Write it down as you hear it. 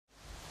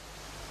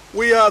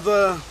We are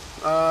the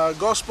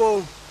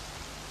gospel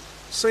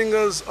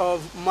singers of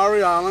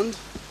Meriam Island,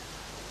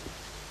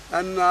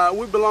 and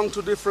we belong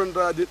to different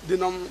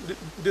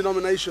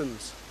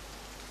denominations.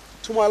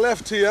 To my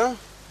left here,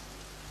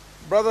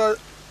 Brother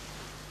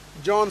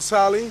John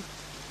Sally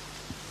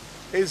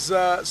is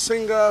a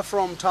singer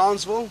from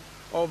Townsville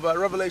of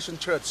Revelation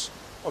Church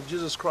of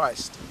Jesus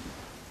Christ.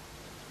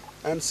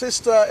 And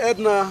Sister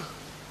Edna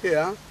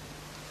here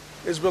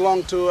is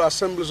belong to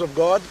Assemblies of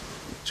God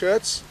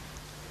Church.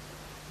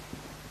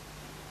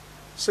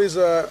 She's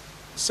a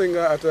singer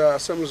at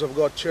Assemblies of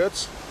God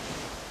Church.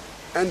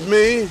 And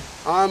me,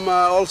 I'm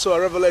also a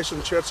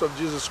Revelation Church of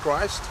Jesus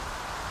Christ.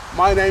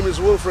 My name is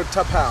Wilfred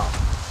Tapau.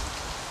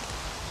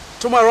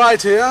 To my right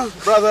here,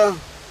 Brother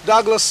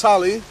Douglas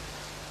Sally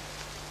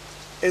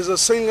is a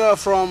singer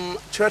from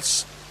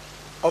Church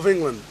of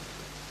England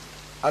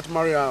at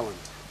Meriam Island.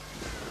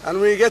 And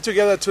we get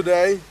together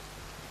today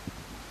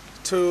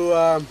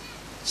to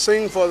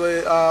sing for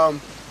the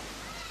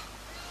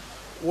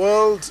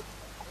world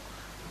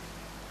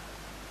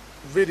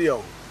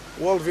video.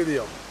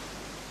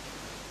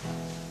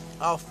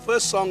 Our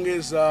first song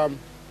is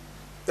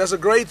There's a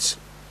Great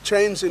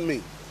Change in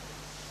Me.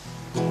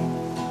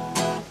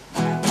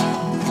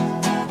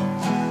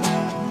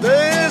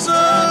 There's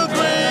a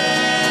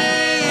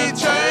great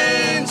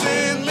change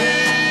in me,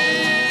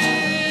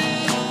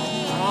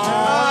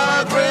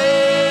 a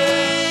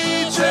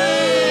great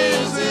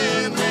change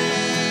in me.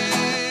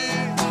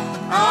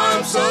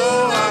 I'm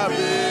so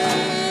happy,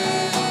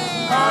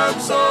 I'm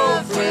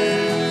so free.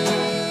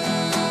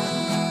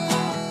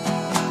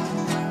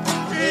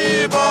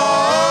 He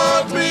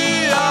brought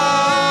me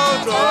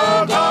out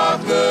of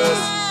darkness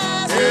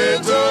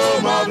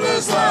into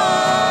marvelous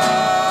light.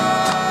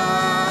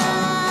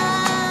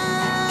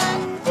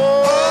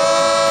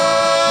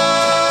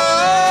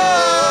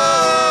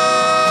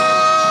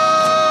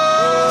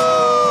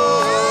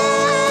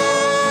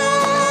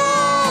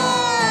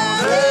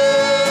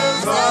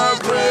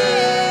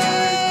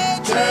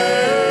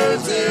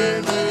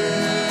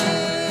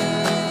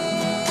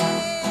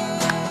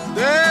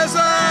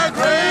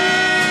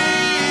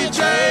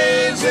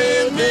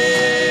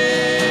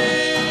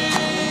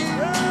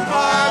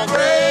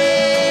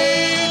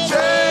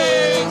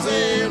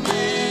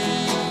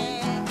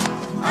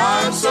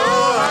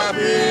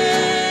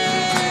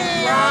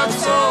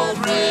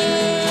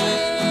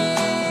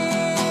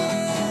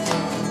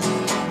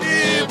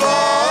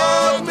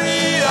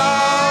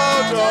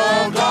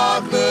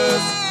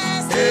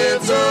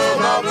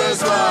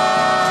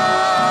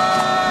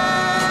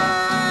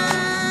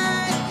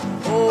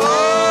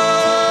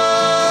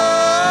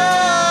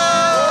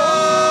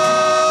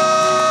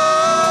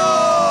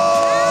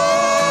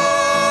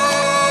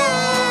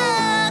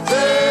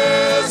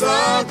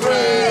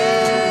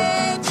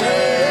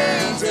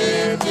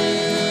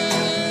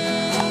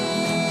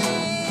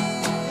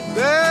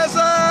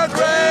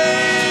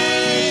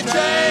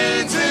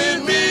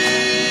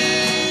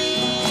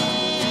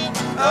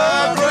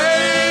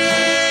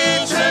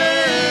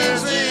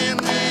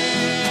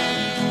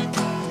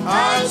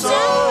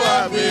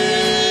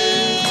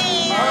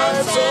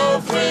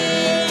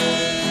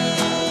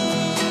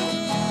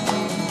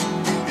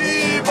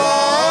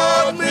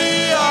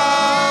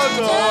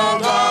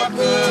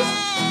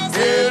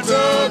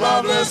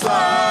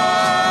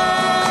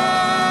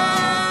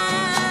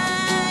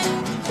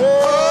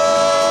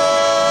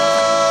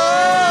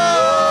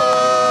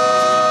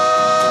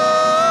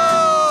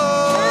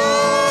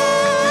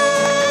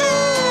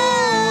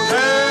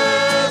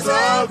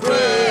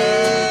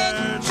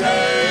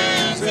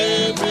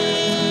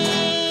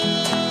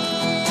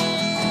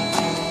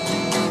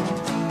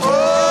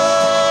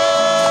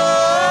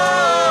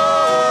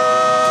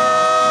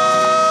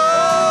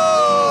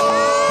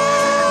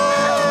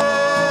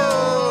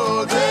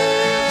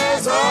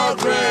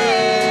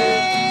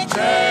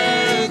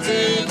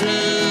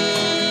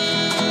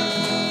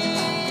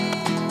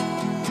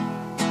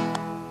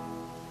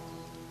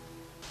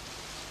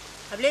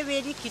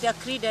 Kida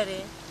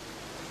kridare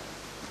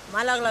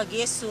malagla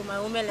gesu ma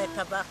umele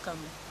tabakam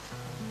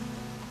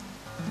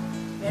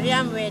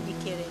Meriam wedi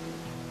kereni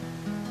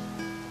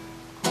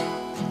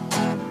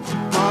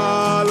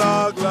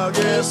malagla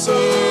gesu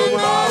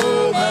ma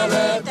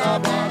umele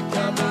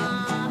tabakam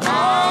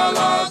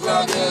malagla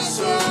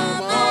gesu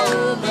ma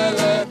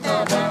umele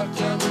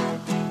tabakam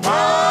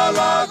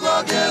malagla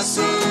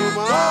gesu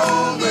ma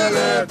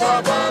umele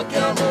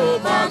tabakam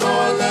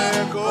manole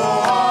ko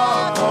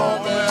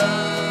atome.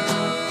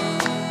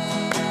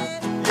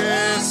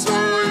 Yes,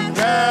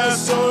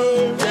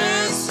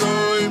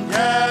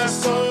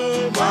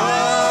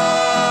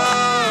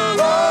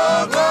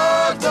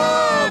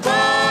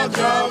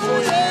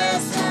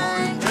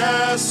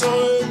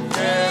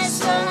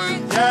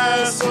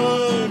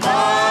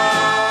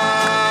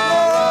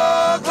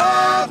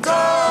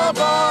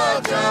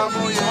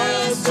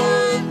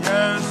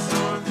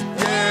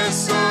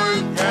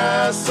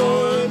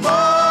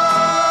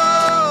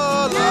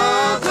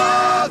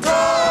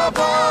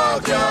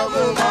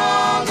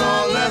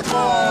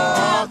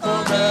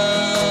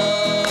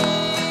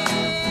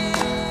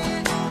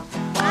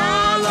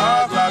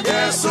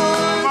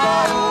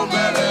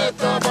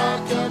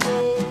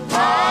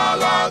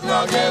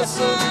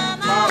 Yesu,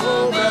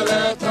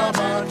 mahumele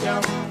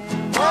tabakiamu.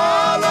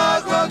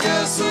 Malagla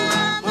Yesu,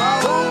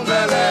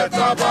 mahumele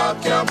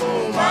tabakiamu.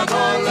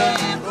 Manole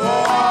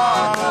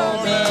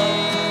oakome.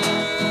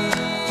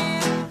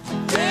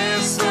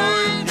 Yesu,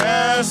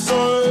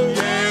 Yesu,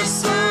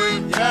 Yesu,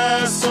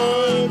 Yesu,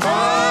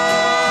 malagla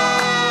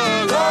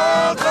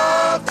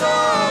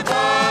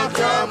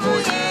tabakiamu.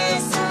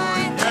 Yesu,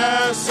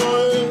 Yesu,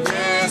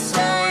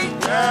 Yesu,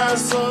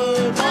 Yesu,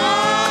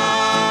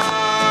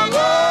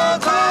 malagla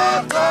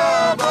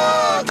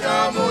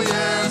tabakiamu.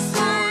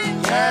 Yesu,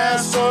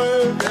 Yesu,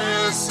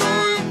 Yesu,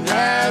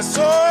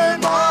 Yesu,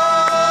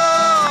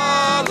 malagla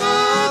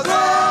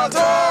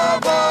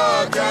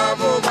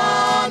tabakiamu.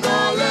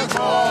 Manole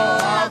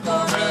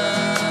koakome.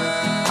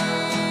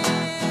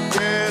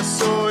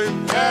 Yesu,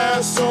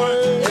 Yesu,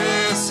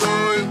 Yesu,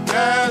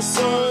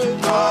 Yesu,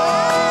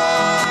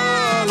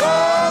 malagla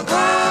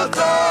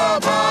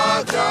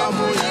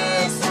tabakiamu.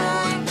 Yesu,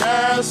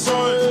 Yesu,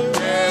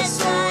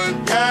 Yesu,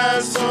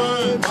 Yesu,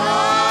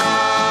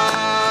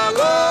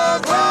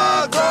 malagla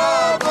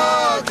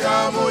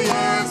tabakiamu.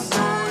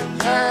 Yesu,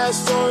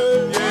 Yesu,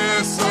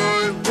 Yesu,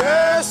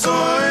 Yesu,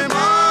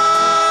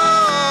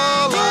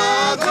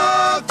 malagla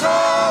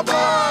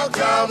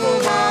tabakiamu.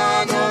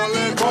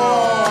 Manole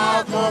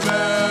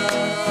koakome.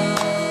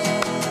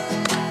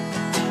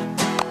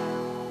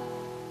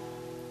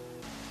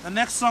 The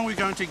next song we're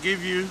going to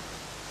give you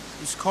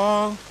is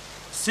called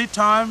Seed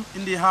Time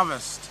in the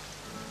Harvest.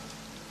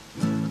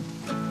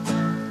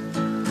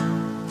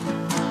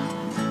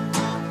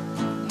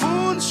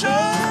 Moon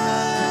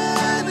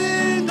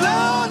shining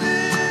down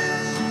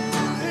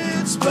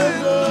in its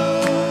splendor.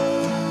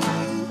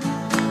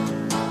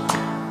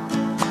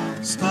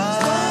 Stars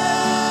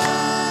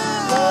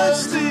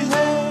the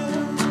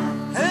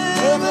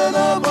heaven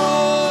above.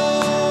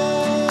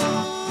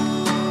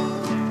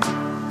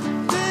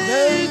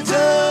 They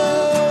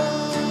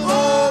tell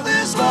of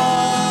His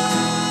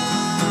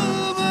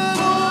love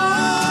and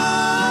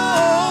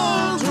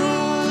all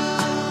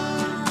truth.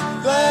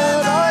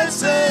 That I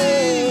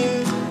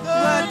say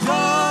that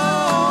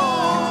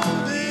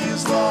God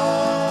is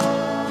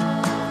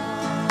love.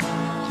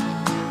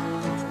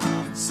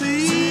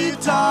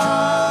 Seed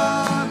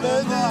time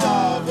and the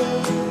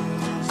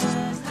harvest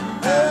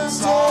and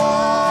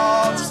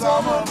soft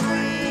summer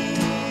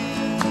breeze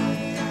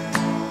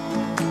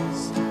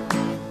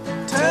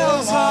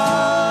tells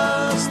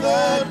us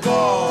that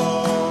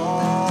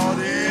God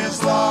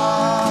is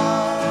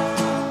life.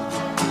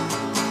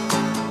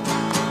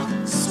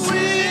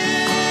 Sweet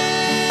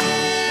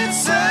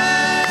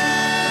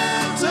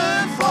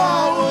scented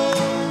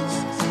flowers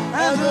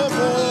and the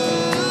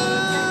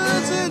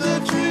birds in the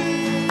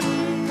trees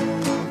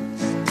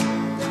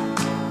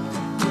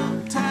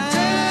tells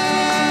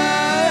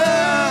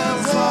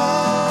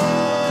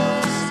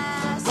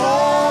us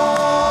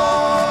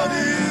God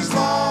is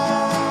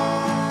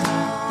love.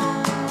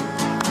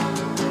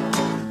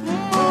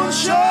 Moon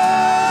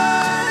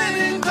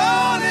shining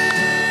down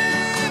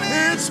in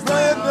its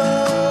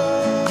splendor.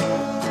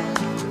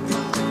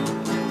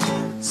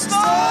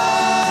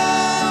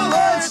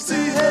 Starlights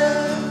the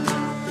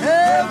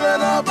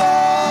heaven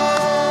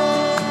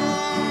above.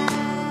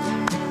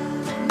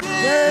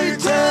 They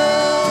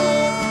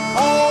tell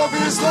of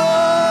His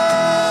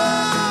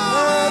love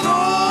and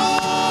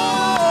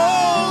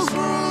all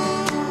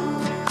through.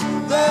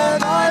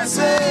 Then I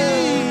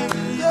say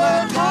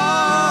that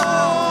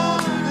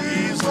God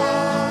is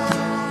love.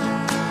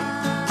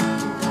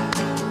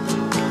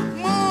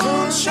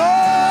 Moon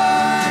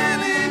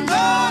shining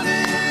down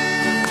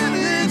in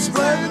its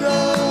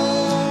splendor.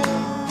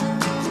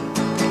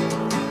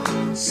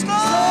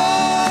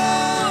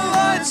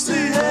 Starlights the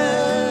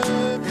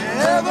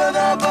heaven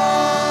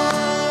above.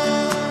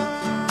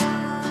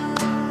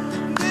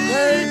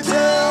 They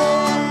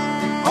tell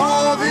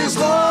of His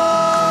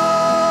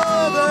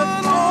love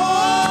and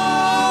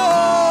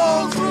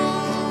all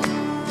through.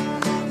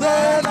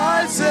 Then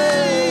I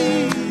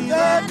say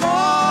that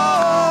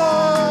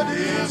God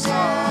is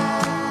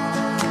love.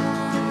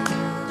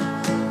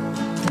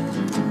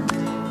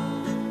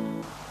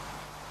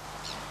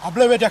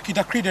 Ablewe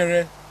dakita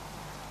kridere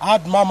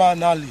ad mama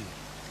nali.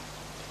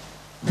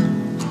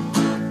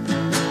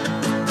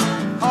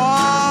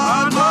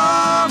 Ad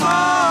mama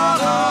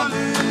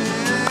nali.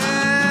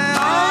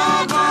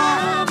 Ad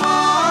mama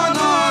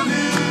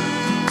nali.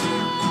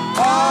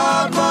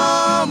 Ad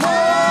mama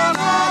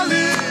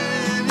nali.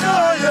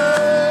 Yeah,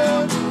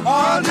 yeah.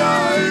 Ad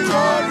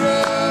yairare.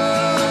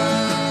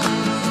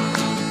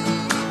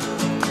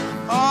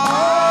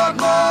 Ad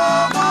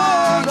mama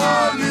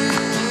nali.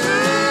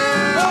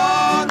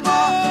 Ad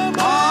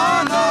mama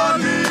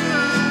nali.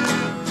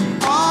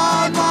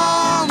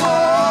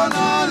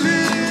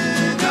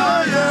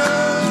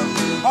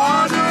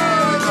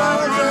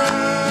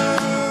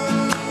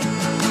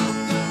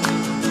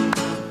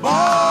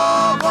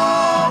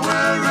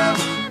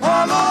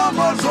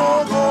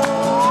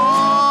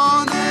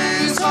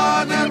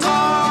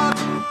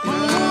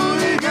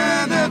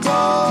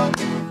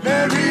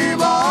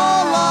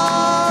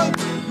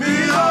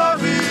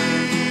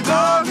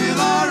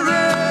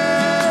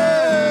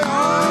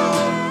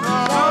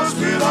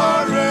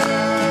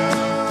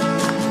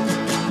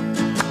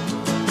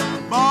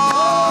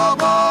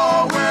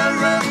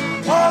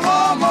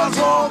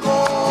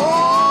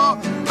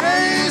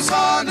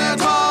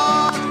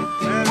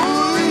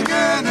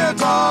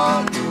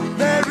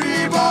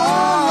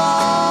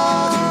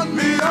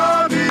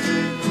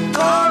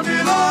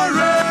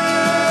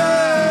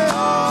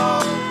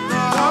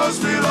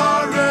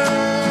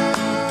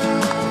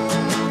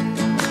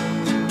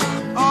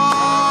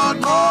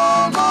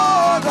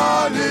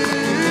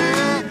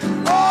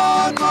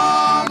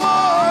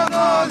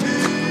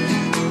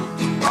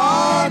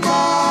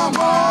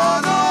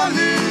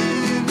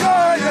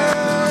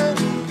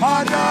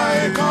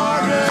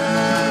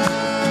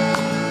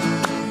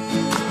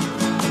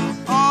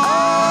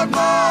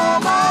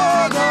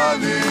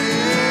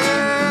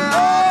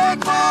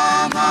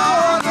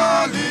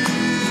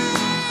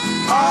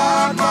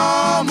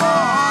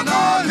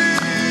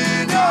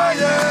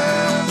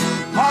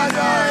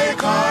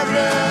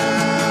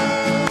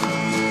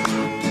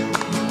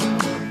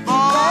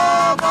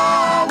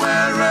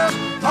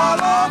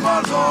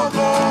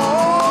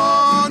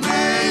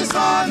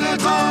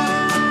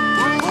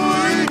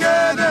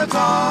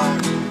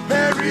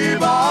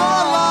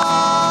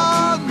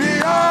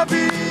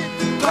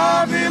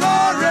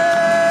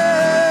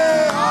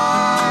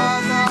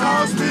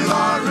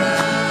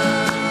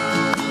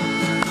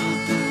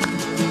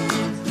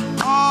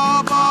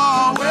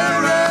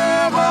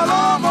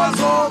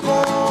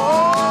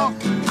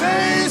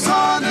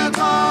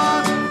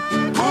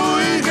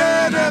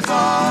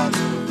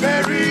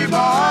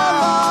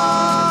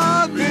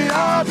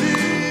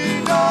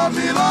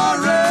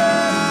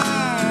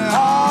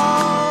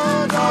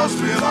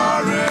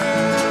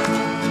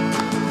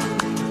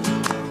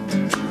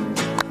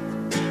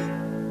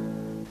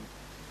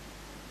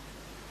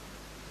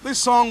 This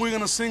song we're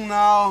going to sing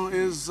now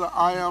is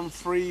I am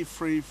free,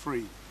 free,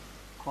 free.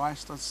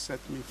 Christ has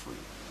set me free.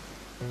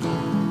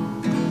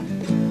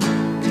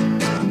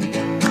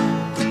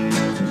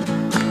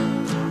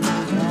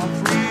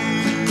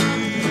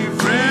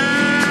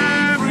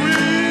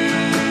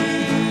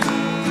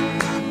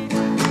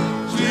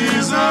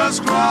 Jesus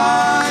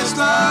Christ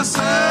has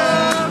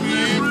set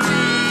me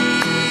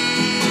free,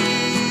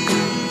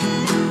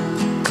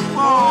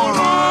 for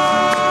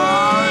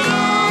I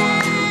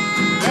am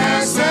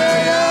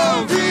S-A-L-V-A-T-I-O-N.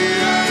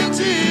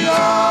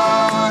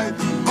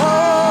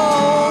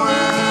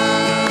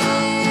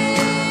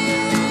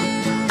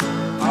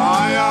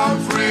 I am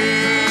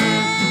free,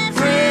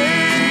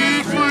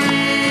 free,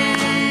 free.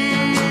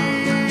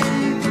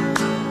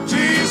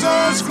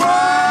 Jesus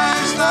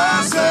Christ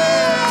has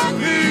set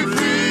me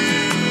free,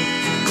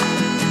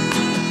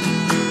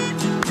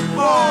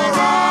 for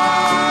I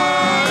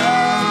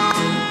am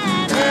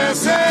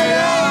S-A-L-V-A-T-I-O-N.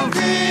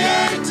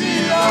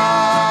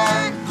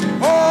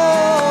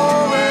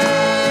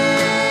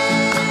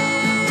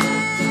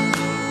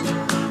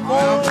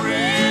 I'm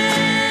free,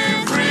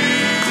 free,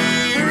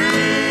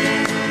 free.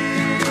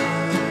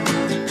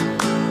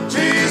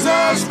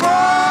 Jesus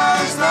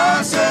Christ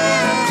has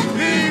set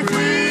me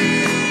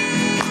free,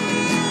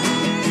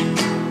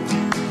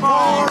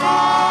 for I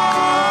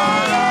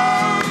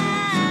am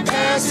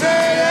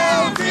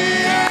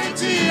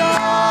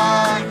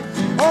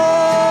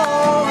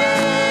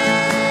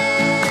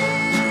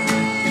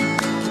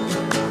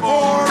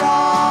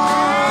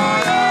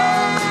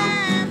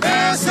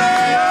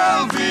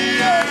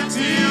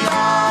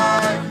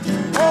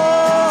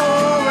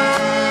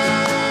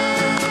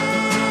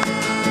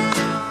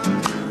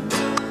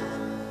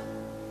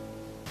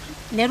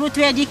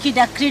Nerutu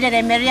edikida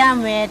kridere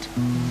Meriam and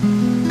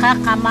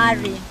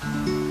Kakamari.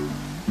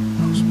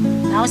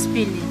 Now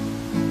spilling.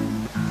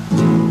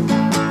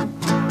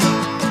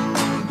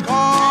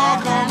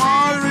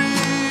 Kakamari,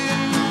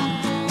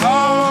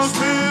 now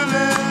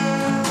spilling.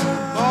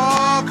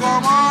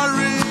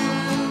 Kakamari,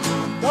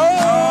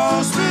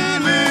 now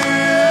spilling.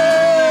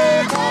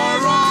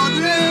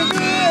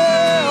 Karadimi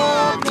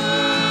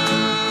open.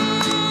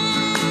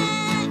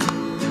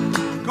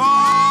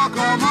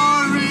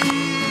 Kakamari,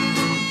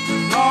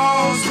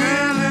 now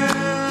spilling.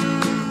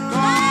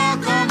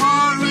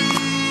 Kakamari,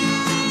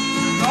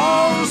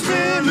 now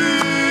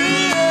spilling.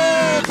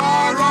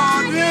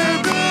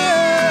 Karadimi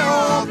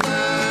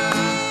open.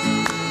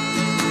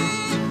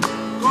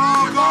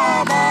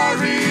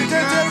 Kakamari,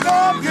 tete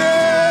kapke,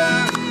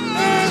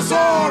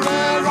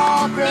 isore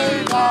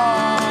rapela.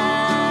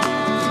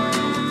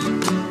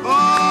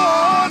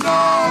 Oh, no,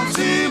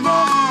 Simo,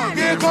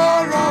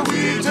 Gekora,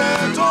 we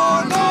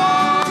tetona,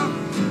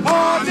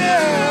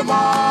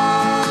 Odema.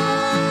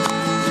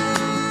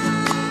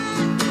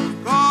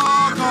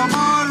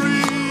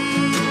 Kakamari,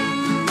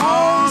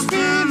 now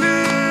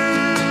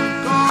spilling.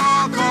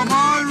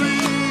 Kakamari,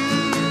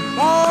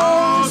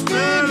 now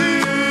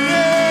spilling.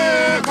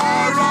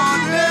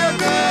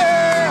 Karanebe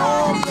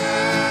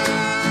open.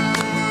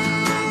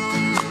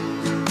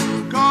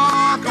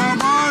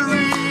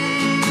 Kakamari,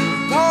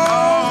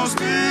 now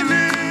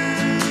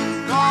spilling.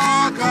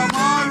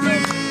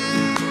 Kakamari,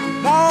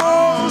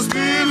 now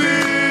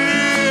spilling.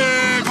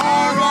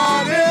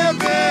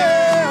 Karanebe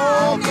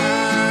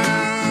open.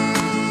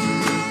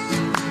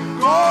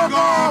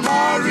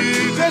 Kakamari,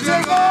 tete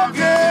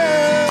kapke,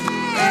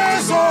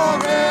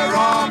 esore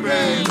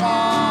rapela.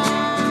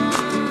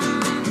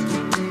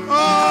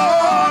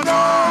 Oh,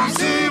 no,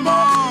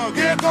 Simo,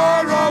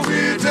 Gekora,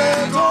 we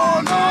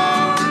tetona,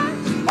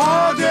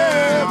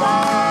 Odema.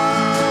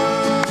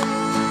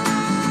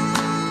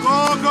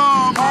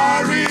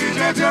 Kakamari,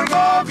 tete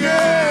kapke,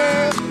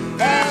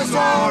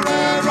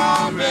 esore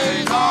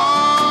rapela.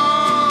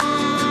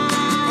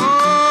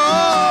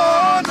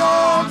 Oh, no,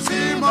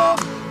 Simo,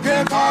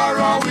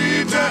 Gekora, we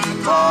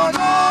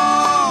tetona,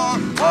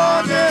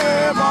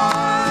 Odema.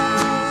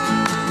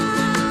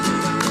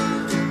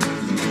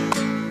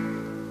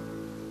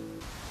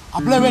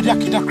 Ablewedi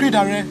akida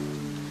kridare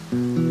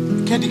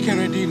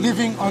kedikeredi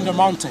living on the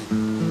mountain.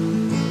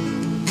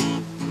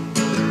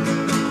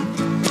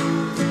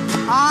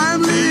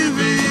 I'm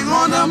living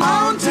on the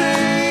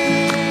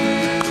mountain,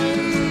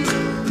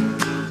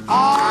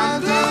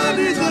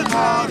 underneath the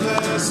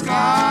cloudless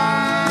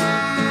sky.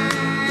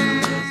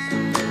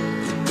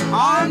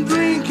 I'm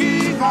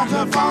drinking from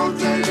the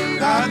fountain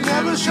that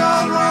never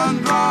shall run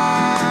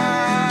dry.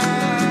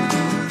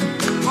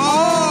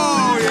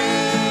 Oh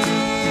yes,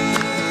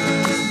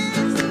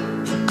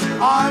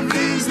 I'm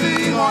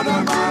listening on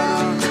the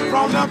mountain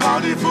from the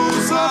bountiful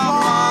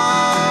supply.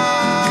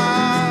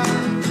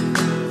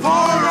 For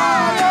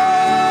I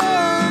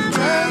am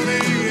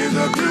dwelling in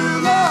the blue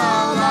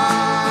of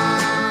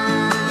light.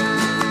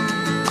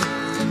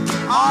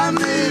 I'm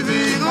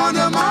living on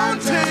the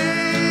mountain,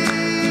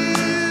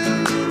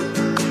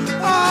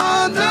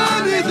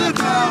 underneath the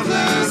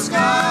cloudless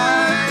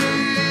sky.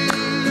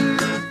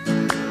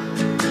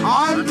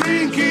 I'm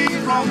drinking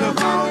from the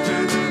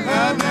fountain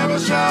that never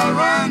shall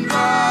run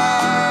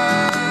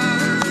dry.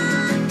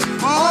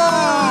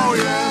 Oh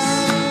yes,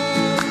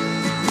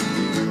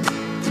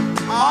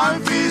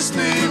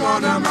 on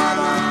the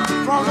manna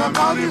from the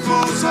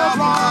bountiful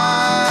supply.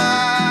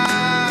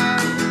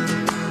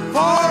 For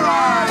I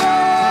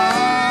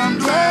am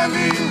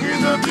dwelling in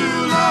the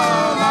Beulah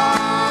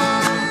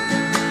land.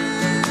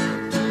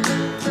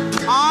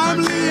 I'm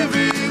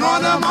living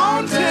on a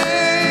mountain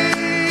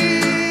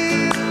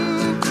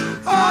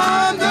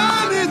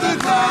underneath the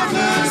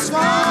cloudless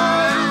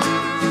sky.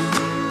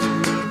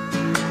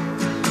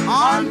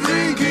 I'm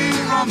drinking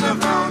from the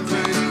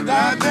fountain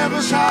that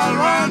never shall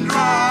run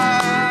dry.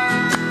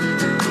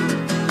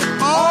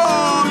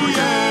 Oh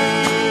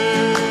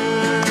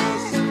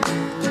yes,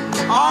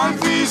 I'm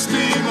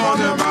feasting on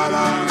the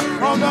manna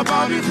from the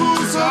bountiful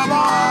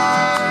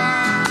supply.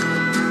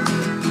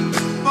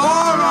 For I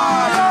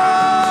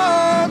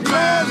am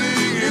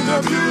dwelling in the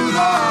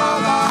Beulah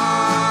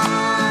land.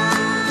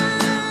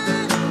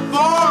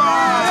 For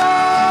I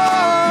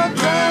am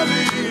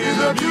dwelling in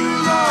the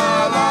Beulah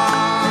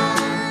land.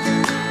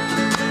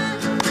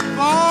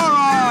 For I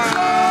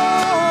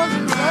am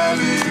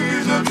dwelling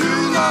in the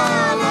Beulah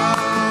land.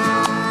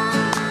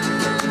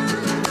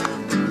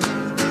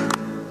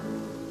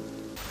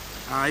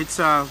 It's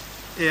a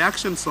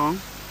action song.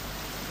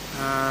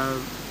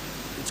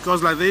 It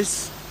goes like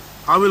this: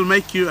 I will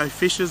make you a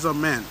fishers of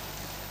men.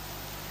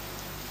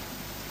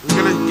 I'm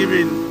gonna give you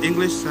in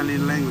English and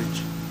in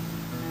language.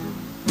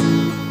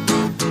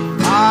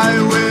 I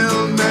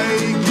will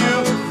make you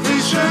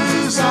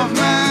fishers of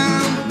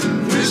men,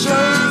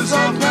 fishers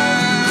of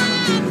men,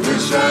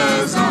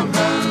 fishers of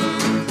men.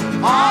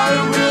 I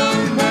will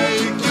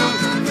make you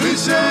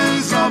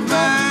fishers of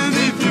men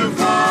if you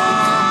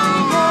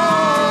follow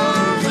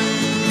me.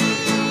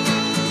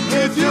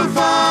 If you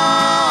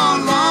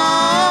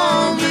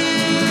follow me,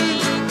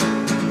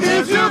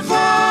 if you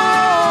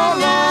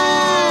follow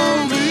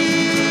me,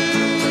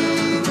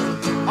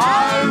 I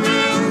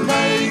will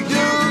make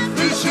you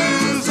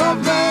fishers of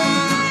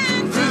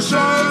men,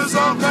 fishers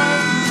of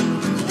men,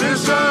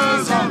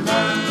 fishers of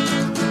men.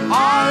 I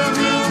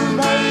will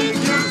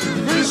make you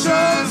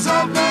fishers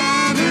of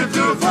men if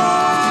you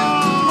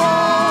follow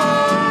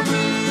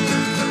me.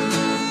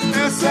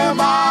 Ese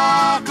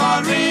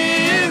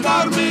makarin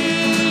armi,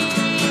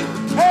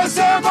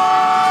 ese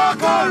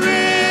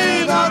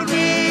makarin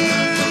armi.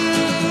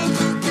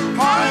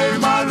 Kai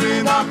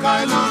marina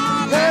kailo,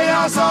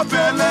 leia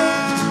sapele,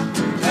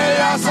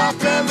 leia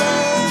sapele,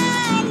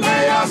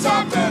 leia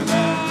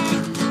sapele.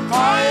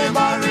 Kai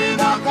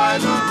marina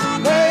kailo,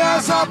 leia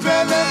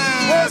sapele,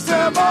 ese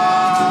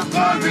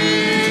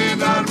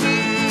makarin armi,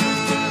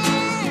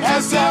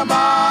 ese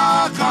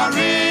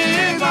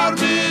makarin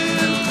armi,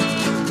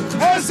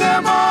 ese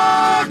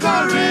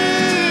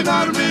makarin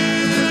armi.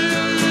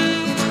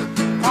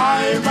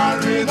 Kai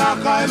marina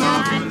kailo,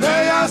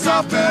 leia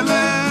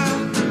sapele,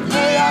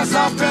 leia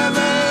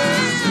sapele,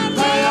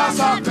 leia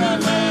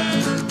sapele.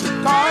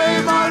 Kai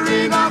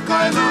marina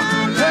kailo,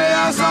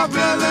 leia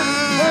sapele,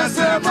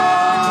 ese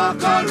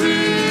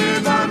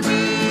makarin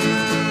armi.